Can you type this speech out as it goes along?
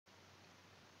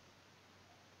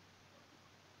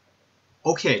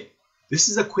Okay, this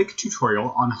is a quick tutorial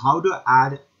on how to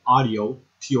add audio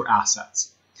to your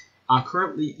assets.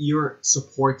 Currently, Ear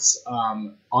supports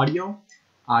audio.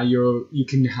 You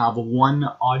can have one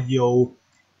audio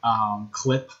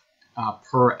clip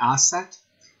per asset,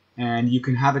 and you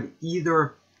can have it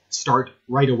either start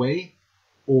right away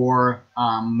or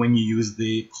when you use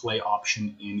the play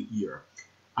option in Ear.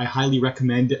 I highly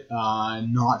recommend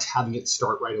not having it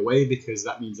start right away, because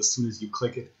that means as soon as you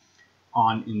click it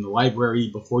on in the library,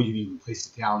 before you even place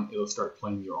it down, it'll start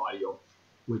playing your audio,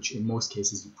 which in most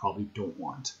cases you probably don't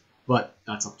want, but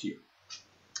that's up to you.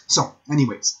 So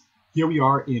anyways, here we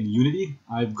are in Unity.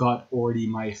 I've got already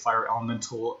my Fire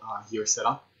Elemental here set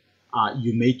up.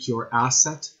 You make your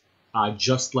asset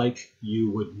just like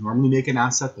you would normally make an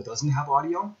asset that doesn't have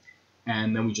audio,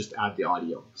 and then we just add the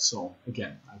audio. So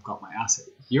again, I've got my asset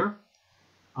here.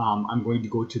 I'm going to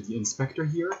go to the inspector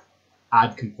here,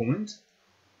 add component,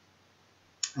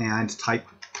 and type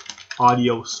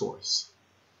audio source.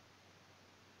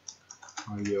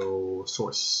 Audio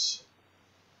source.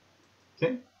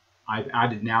 Okay, I've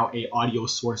added now a audio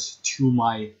source to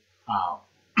my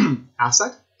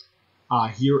asset.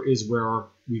 Here is where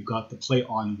we've got the play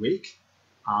on wake.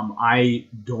 I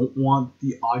don't want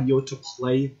the audio to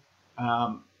play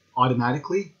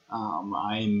automatically.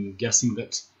 I'm guessing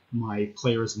that my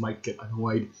players might get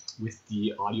annoyed with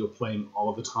the audio playing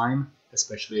all the time,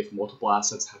 especially if multiple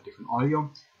assets have different audio.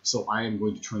 So I am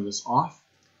going to turn this off,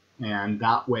 and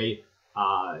that way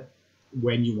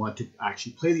when you want to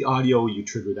actually play the audio, you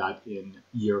trigger that in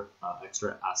your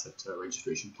extra asset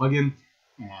registration plugin,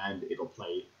 and it'll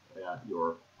play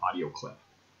your audio clip.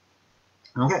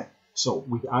 Okay, so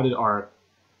we've added our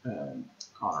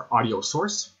audio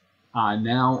source.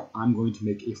 Now I'm going to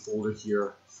make a folder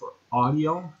here for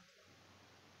audio.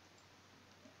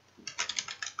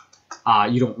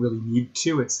 You don't really need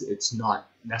to. It's not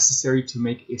necessary to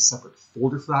make a separate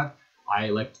folder for that. I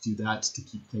like to do that to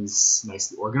keep things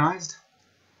nicely organized.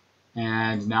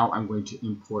 And now I'm going to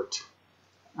import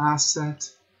asset.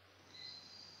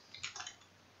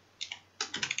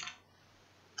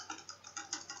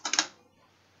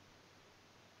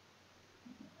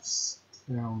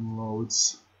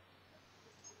 Downloads.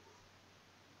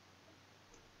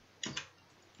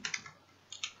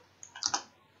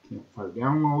 File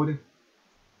download.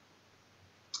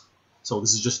 So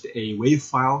this is just a WAV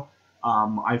file.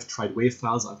 I've tried WAV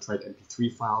files, I've tried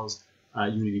MP3 files.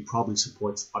 Unity probably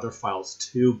supports other files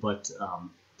too, but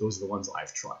those are the ones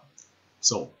I've tried.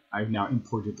 So I've now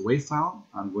imported the WAV file.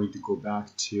 I'm going to go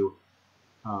back to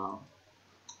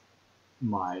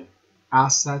my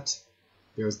asset.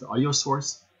 There's the audio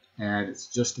source, and it's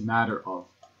just a matter of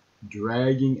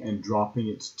dragging and dropping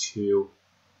it to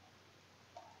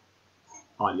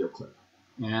audio clip.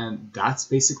 And that's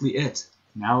basically it.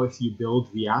 Now if you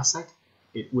build the asset,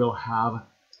 it will have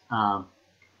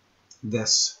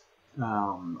this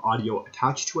audio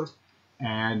attached to it,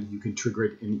 and you can trigger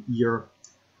it in Ear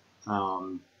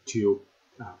to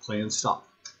play and stop.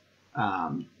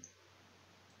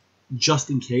 Just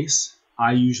in case,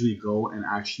 I usually go and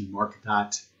actually mark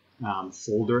that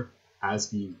folder as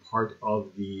being part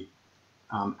of the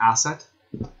asset.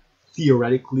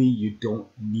 Theoretically, you don't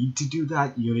need to do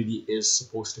that. Unity is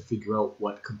supposed to figure out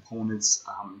what components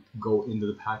go into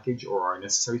the package or are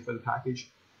necessary for the package,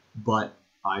 but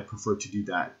I prefer to do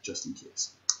that just in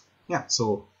case. Yeah,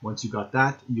 so once you got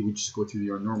that, you would just go through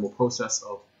your normal process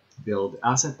of build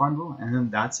asset bundle, and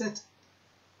that's it.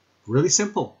 Really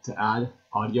simple to add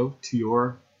audio to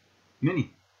your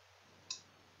Mini.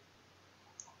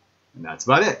 And that's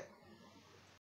about it.